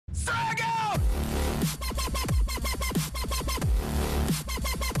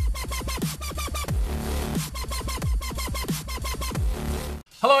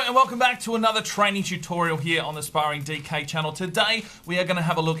Hello and welcome back to another training tutorial here on the Sparring DK channel. Today we are going to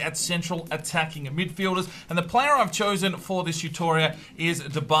have a look at central attacking midfielders, and the player I've chosen for this tutorial is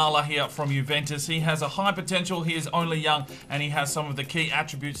Dybala here from Juventus. He has a high potential, he is only young, and he has some of the key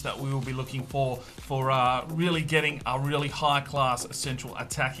attributes that we will be looking for really getting a really high class central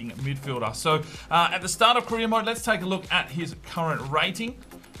attacking midfielder. So at the start of career mode, let's take a look at his current rating.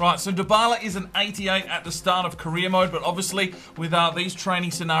 Right, so Dybala is an 88 at the start of career mode, but obviously with these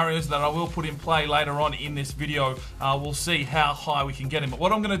training scenarios that I will put in play later on in this video, we'll see how high we can get him. But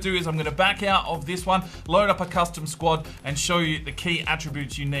what I'm going to do is I'm going to back out of this one, load up a custom squad, and show you the key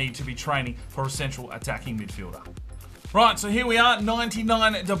attributes you need to be training for a central attacking midfielder. Right, so here we are,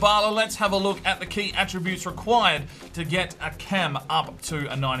 99 Dybala. Let's have a look at the key attributes required to get a cam up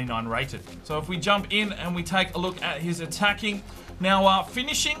to a 99 rated. So if we jump in and we take a look at his attacking, now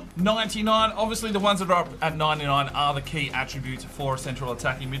finishing, 99. Obviously the ones that are up at 99 are the key attributes for a central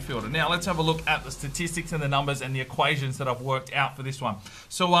attacking midfielder. Now let's have a look at the statistics and the numbers and the equations that I've worked out for this one.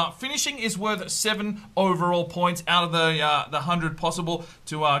 So finishing is worth 7 overall points out of the 100 possible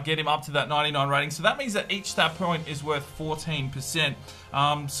to get him up to that 99 rating. So that means that each stat point is worth 14%.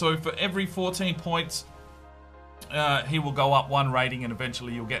 So for every 14 points, he will go up 1 rating, and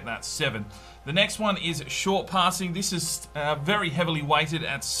eventually you'll get that 7. The next one is short passing. This is very heavily weighted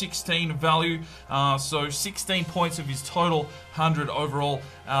at 16 value. So 16 points of his total 100 overall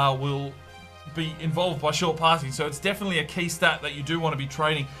will be involved by short passing. So it's definitely a key stat that you do want to be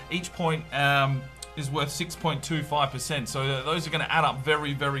trading. Each point is worth 6.25%. So those are going to add up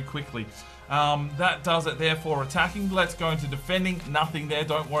very, very quickly. That does it there for attacking. Let's go into defending. Nothing there.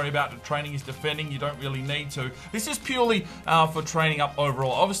 Don't worry about the training is defending. You don't really need to. This is purely for training up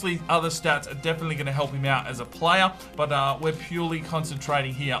overall. Obviously, other stats are definitely going to help him out as a player, but we're purely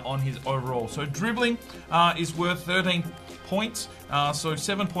concentrating here on his overall. So dribbling is worth 13 points. So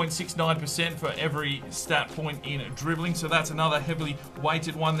 7.69% for every stat point in dribbling. So that's another heavily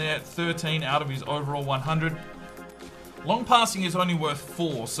weighted one there. 13 out of his overall 100. Long passing is only worth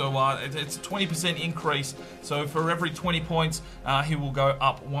 4, so it's a 20% increase. So for every 20 points, he will go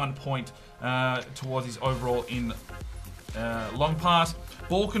up 1 point towards his overall in long pass.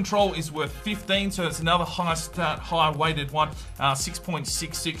 Ball control is worth 15, so it's another high stat, high weighted one,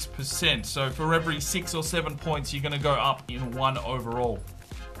 6.66%. So for every 6 or 7 points, you're going to go up in 1 overall.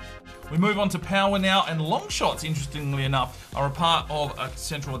 We move on to power now, and long shots, interestingly enough, are a part of a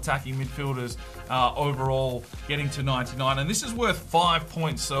central attacking midfielder's overall getting to 99, and this is worth 5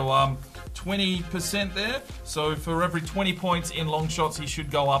 points, so 20% there. So for every 20 points in long shots, he should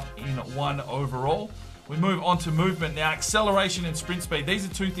go up in 1 overall. We move on to movement now. Acceleration and sprint speed. These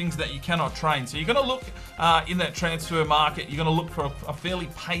are two things that you cannot train. So you're going to look in that transfer market. You're going to look for a fairly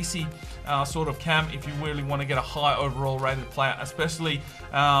pacey sort of cam if you really want to get a high overall rated player, especially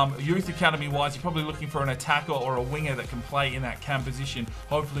youth academy wise. You're probably looking for an attacker or a winger that can play in that cam position.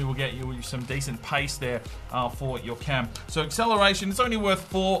 Hopefully we'll get you some decent pace there for your cam. So acceleration, it's only worth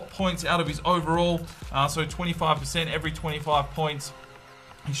 4 points out of his overall. So 25%, every 25 points.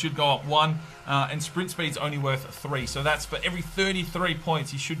 He should go up 1, and sprint speed's only worth 3. So that's for every 33 points,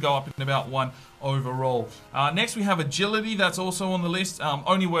 he should go up in about 1 overall. Next we have agility. That's also on the list.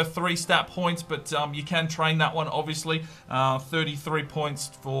 Only worth 3 stat points, but you can train that one, obviously. 33 points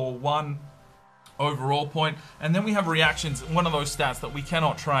for 1 overall point. And then we have reactions, one of those stats that we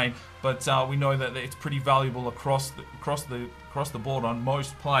cannot train, but we know that it's pretty valuable across the board on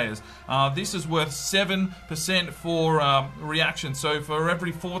most players. This is worth 7% for reaction. So for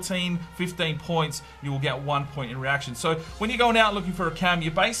every 14, 15 points, you will get 1 point in reaction. So when you're going out looking for a cam,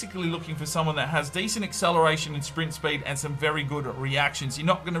 you're basically looking for someone that has decent acceleration and sprint speed and some very good reactions. You're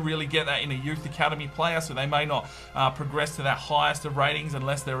not going to really get that in a youth academy player, so they may not progress to that highest of ratings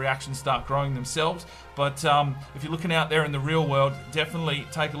unless their reactions start growing themselves. But if you're looking out there in the real world, definitely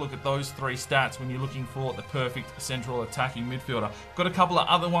take a look at those 3 stats when you're looking for the perfect central attacking midfielder. Got a couple of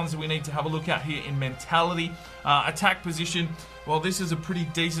other ones that we need to have a look at here in mentality. Attack position, well, this is a pretty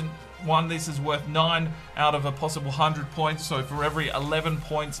decent one. This is worth 9 out of a possible 100 points. So for every 11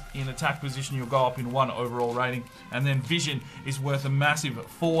 points in attack position, you'll go up in 1 overall rating. And then vision is worth a massive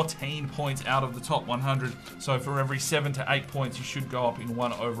 14 points out of the top 100. So for every 7 to 8 points, you should go up in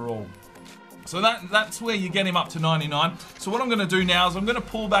 1 overall. So that's where you get him up to 99. So what I'm going to do now is I'm going to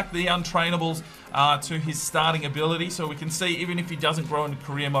pull back the untrainables to his starting ability, so we can see, even if he doesn't grow into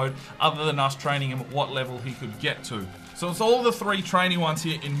career mode, other than us training him, what level he could get to. So it's all the 3 training ones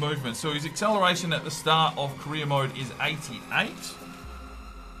here in movement. So his acceleration at the start of career mode is 88.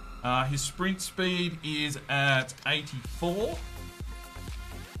 His sprint speed is at 84.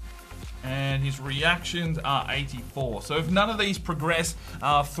 And his reactions are 84. So if none of these progress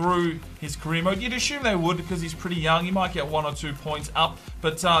through his career mode, you'd assume they would because he's pretty young. He might get 1 or 2 points up.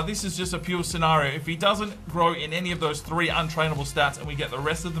 But this is just a pure scenario. If he doesn't grow in any of those 3 untrainable stats and we get the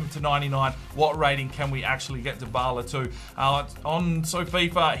rest of them to 99, what rating can we actually get Dybala to? On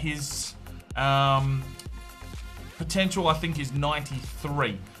FIFA, his potential, I think, is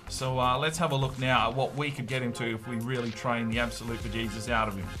 93. So let's have a look now at what we could get him to if we really train the absolute bejesus out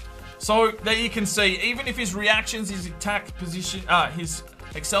of him. So there you can see, even if his reactions, his attack position, his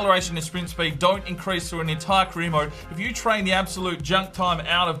acceleration and sprint speed don't increase through an entire career mode, if you train the absolute junk time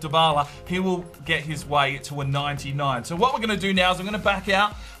out of Dybala, he will get his way to a 99. So what we're going to do now is I'm going to back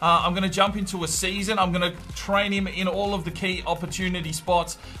out. I'm going to jump into a season. I'm going to train him in all of the key opportunity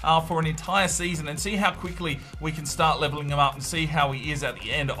spots for an entire season and see how quickly we can start leveling him up and see how he is at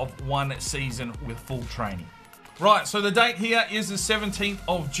the end of 1 season with full training. Right, so the date here is the 17th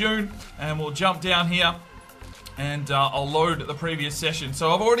of June, and we'll jump down here and I'll load the previous session.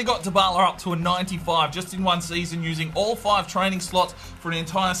 So I've already got Dybala up to a 95 just in 1 season using all 5 training slots for an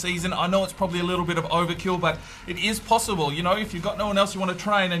entire season. I know it's probably a little bit of overkill, but it is possible. You know, if you've got no one else you want to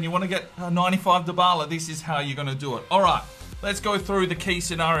train and you want to get a 95 Dybala, this is how you're going to do it. All right, let's go through the key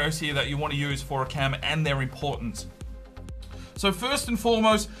scenarios here that you want to use for a cam and their importance. So first and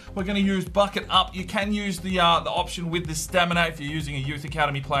foremost, we're going to use bucket up. You can use the option with the stamina if you're using a youth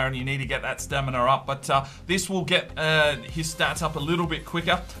academy player and you need to get that stamina up. But this will get his stats up a little bit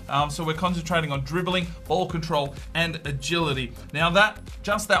quicker. So we're concentrating on dribbling, ball control, and agility. Now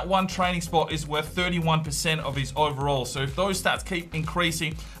just that 1 training spot is worth 31% of his overall. So if those stats keep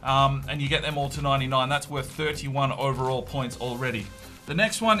increasing and you get them all to 99, that's worth 31 overall points already. The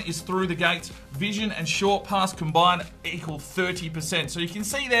next one is through the gates. Vision and short pass combined equal 30%. So you can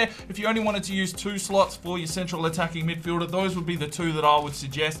see there, if you only wanted to use 2 slots for your central attacking midfielder, those would be the 2 that I would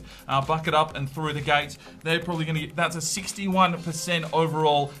suggest. Bucket up and through the gates. They're probably going to get, that's a 61%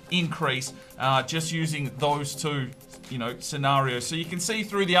 overall increase just using those 2, scenarios. So you can see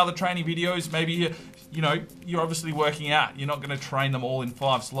through the other training videos, maybe you're obviously working out. You're not going to train them all in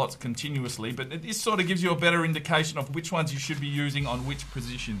 5 slots continuously, but this sort of gives you a better indication of which ones you should be using on which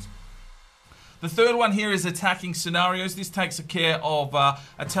positions. The third one here is attacking scenarios. This takes care of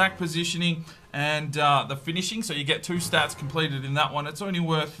attack positioning and the finishing. So you get 2 stats completed in that one. It's only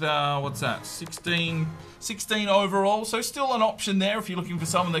worth, what's that, 16 overall. So still an option there if you're looking for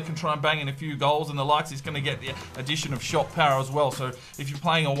someone that can try and bang in a few goals and the likes. He's going to get the addition of shot power as well. So if you're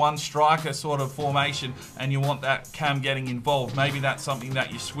playing a 1 striker sort of formation and you want that cam getting involved, maybe that's something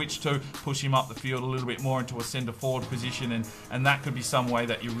that you switch to, push him up the field a little bit more into a centre forward position, and that could be some way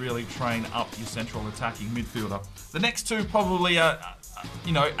that you really train up your central attacking midfielder. The next 2 probably are,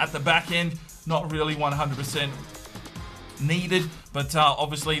 at the back end, not really 100% needed, but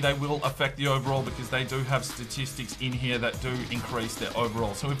obviously they will affect the overall because they do have statistics in here that do increase their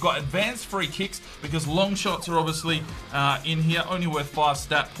overall. So we've got advanced free kicks because long shots are obviously in here, only worth 5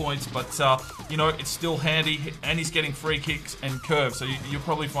 stat points, but it's still handy, and he's getting free kicks and curves, so you'll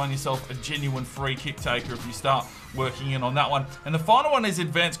probably find yourself a genuine free kick taker if you start working in on that one. And the final one is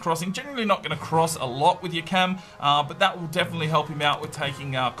advanced crossing. Generally not going to cross a lot with your cam, but that will definitely help him out with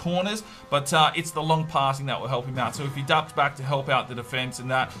taking corners, but it's the long passing that will help him out. So if he ducks back to help out the defense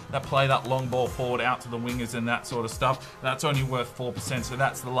and that play that long ball forward out to the wingers and that sort of stuff, that's only worth 4%, so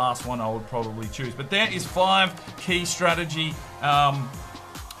that's the last one I would probably choose. But there is 5 key strategy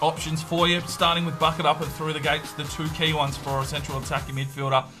options for you, starting with bucket up and through the gates, the 2 key ones for a central attacking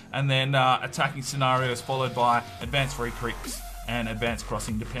midfielder, and then attacking scenarios followed by advanced free kicks and advanced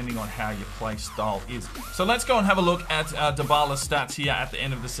crossing, depending on how your play style is. So let's go and have a look at Dybala's stats here at the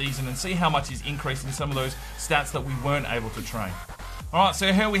end of the season and see how much he's increasing some of those stats that we weren't able to train. Alright,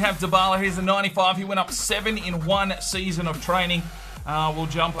 so here we have Dybala. Here's the 95. He went up 7 in 1 season of training. We'll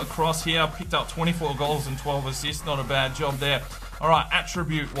jump across here. Picked up 24 goals and 12 assists. Not a bad job there. Alright,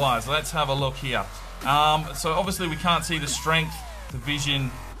 attribute-wise, let's have a look here. So obviously we can't see the strength, the vision,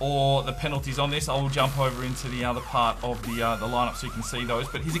 or the penalties on this. I will jump over into the other part of the lineup so you can see those.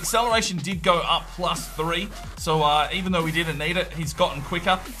 But his acceleration did go up +3. So even though we didn't need it, he's gotten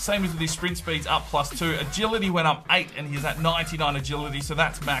quicker. Same as with his sprint speeds, up +2. Agility went up 8 and he's at 99 agility, so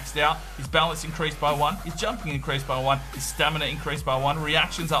that's maxed out. His balance increased by 1. His jumping increased by 1. His stamina increased by 1.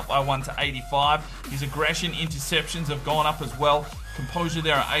 Reactions up by 1 to 85. His aggression, interceptions have gone up as well. Composure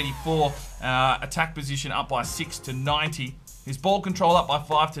there at 84. Attack position up by 6 to 90. His ball control up by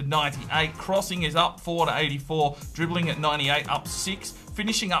 5 to 98. Crossing is up 4 to 84. Dribbling at 98, up 6.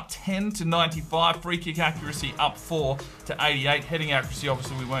 Finishing up 10 to 95. Free kick accuracy up 4 to 88. Heading accuracy,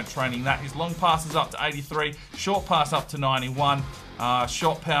 obviously we weren't training that. His long pass is up to 83. Short pass up to 91.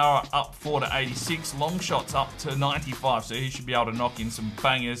 Shot power up 4 to 86. Long shots up to 95, so he should be able to knock in some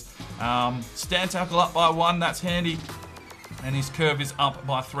bangers. Stand tackle up by 1, that's handy. And his curve is up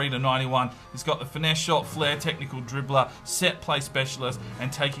by 3 to 91. He's got the finesse shot, flair, technical dribbler, set play specialist,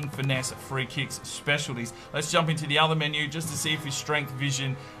 and taking finesse, free kicks, specialties. Let's jump into the other menu just to see if his strength,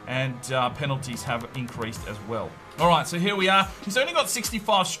 vision, and penalties have increased as well. Alright, so here we are. He's only got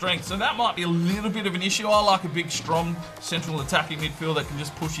 65 strength, so that might be a little bit of an issue. I like a big, strong, central attacking midfielder that can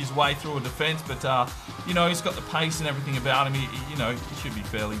just push his way through a defence, but, you know, he's got the pace and everything about him. You know, he should be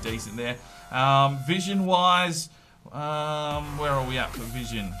fairly decent there. Vision-wise, where are we at for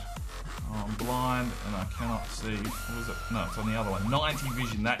vision? I'm blind and I cannot see. What was it? No, it's on the other one. 90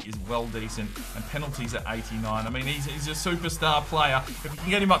 vision, that is well decent. And penalties at 89. I mean, he's a superstar player. If you can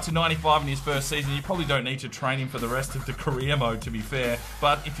get him up to 95 in his first season, you probably don't need to train him for the rest of the career mode, to be fair.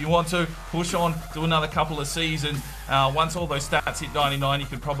 But if you want to push on, do another couple of seasons, once all those stats hit 99, you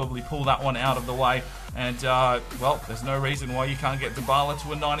could probably pull that one out of the way. And, well, there's no reason why you can't get Dybala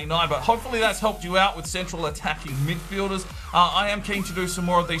to a 99. But hopefully that's helped you out with central attacking midfielders. I am keen to do some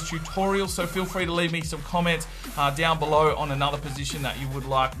more of these tutorials, so feel free to leave me some comments down below on another position that you would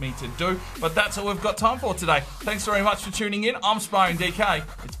like me to do. But that's all we've got time for today. Thanks very much for tuning in. I'm Sparring DK.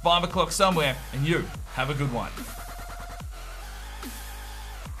 It's 5 o'clock somewhere, and you have a good one.